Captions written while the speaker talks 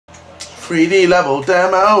3D level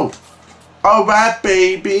demo. Alright,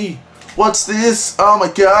 baby. What's this? Oh my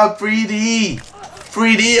god, 3D.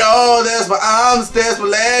 3D. Oh, there's my arms, there's my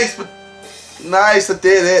legs. But nice, I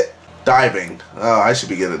did it. Diving. Oh, I should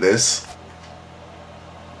be good at this.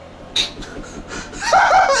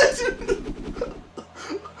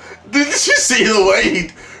 Did you see the way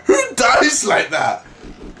who dives like that?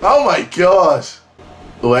 Oh my gosh.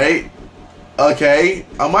 Wait. Okay.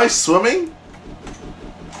 Am I swimming?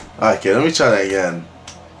 Okay, let me try that again.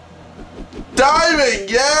 Diving,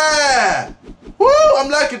 yeah! Woo! I'm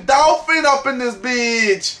like a dolphin up in this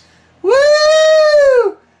beach.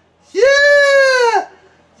 Woo! Yeah!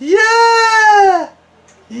 Yeah!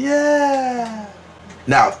 Yeah!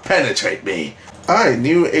 Now penetrate me. Alright,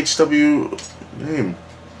 new HW name.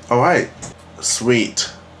 Alright.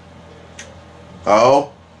 Sweet.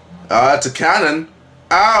 Oh. It's a cannon.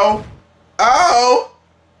 Ow! Ow!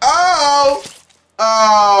 Ow!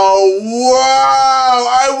 Oh, wow!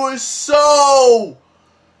 I was so...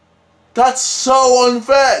 That's so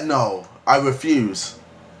unfair. No, I refuse.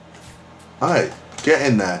 Alright, get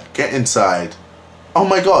in there. Get inside. Oh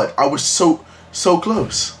my god, I was so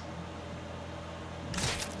close.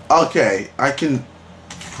 Okay, I can...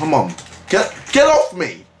 Come on. Get off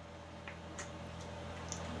me!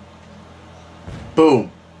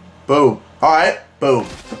 Boom. Boom. Alright, boom.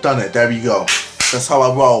 I've done it. There you go. That's how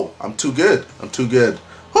I roll. I'm too good. I'm too good.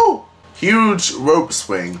 Whoo! Huge rope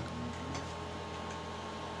swing.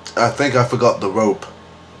 I think I forgot the rope.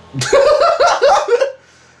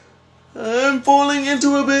 I'm falling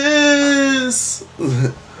into abyss.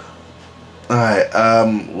 Alright,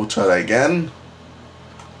 we'll try that again.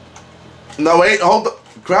 No, wait, hold the...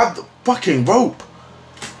 Grab the fucking rope.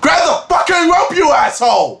 Grab the fucking rope, you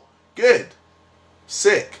asshole! Good.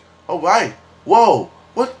 Sick. Alright. Whoa.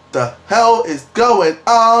 What the hell is going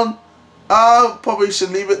on? Probably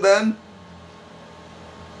should leave it then.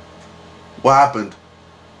 What happened?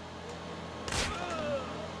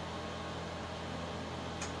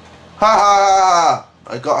 Ha ha ha!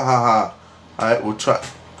 I got ha ha. Alright, we'll try.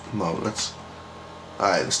 No, let's.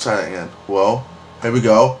 Alright, let's try it again. Whoa. Here we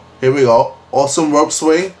go. Here we go. Awesome rope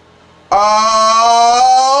swing.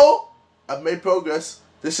 Oh! I've made progress.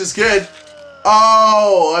 This is good.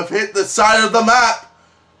 Oh! I've hit the side of the map.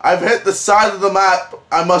 I've hit the side of the map.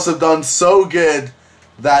 I must have done so good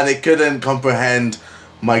that it couldn't comprehend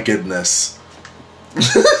my goodness.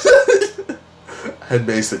 I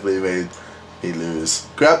basically made me lose.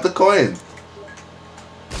 Grab the coin.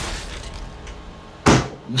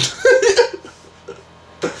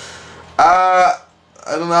 I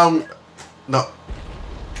don't know. No.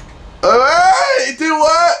 Hey, do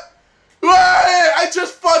what? Wait! I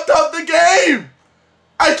just fucked up the game.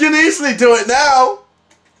 I can easily do it now.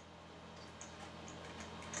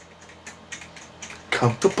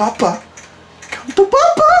 Come to Papa. Come to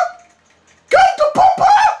Papa. Come to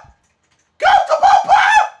Papa. Come to Papa.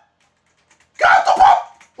 Come to Papa.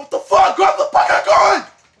 What the fuck? Grab the fucking coin.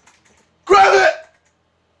 Grab it.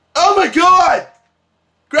 Oh my god.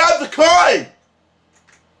 Grab the coin.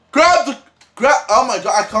 Grab the... Oh my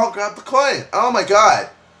god, I can't grab the coin. Oh my god.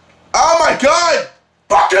 Oh my god.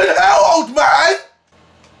 Fucking hell, old man.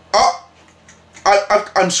 Oh.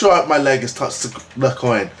 I'm sure my leg has touched the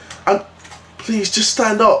coin. Please, just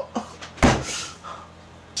stand up.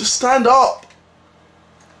 Just stand up.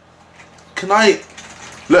 Can I...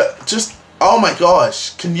 Look, just... Oh my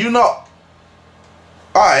gosh. Can you not...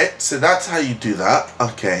 Alright, so that's how you do that.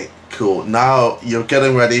 Okay, cool. Now, you're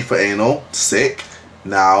getting ready for anal. Sick.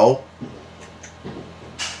 Now,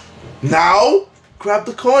 grab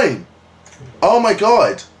the coin. Oh my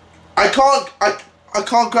god. I can't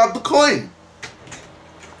grab the coin.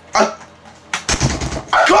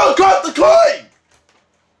 I can't grab the coin!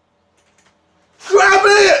 Grab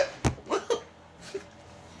it!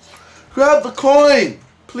 Grab the coin,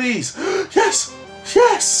 please. Yes,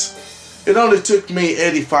 yes. It only took me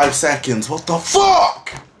 85 seconds. What the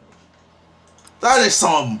fuck? That is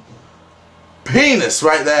some penis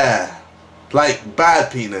right there. Like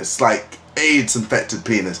bad penis, like AIDS infected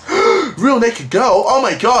penis. Real naked girl. Oh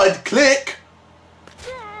my god, click.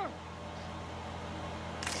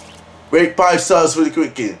 Rate 5 stars really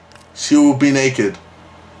quickly. She will be naked.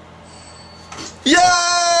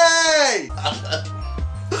 Yay!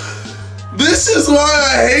 This is why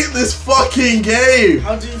I hate this fucking game.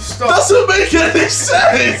 How do you stop? Doesn't make any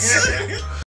sense.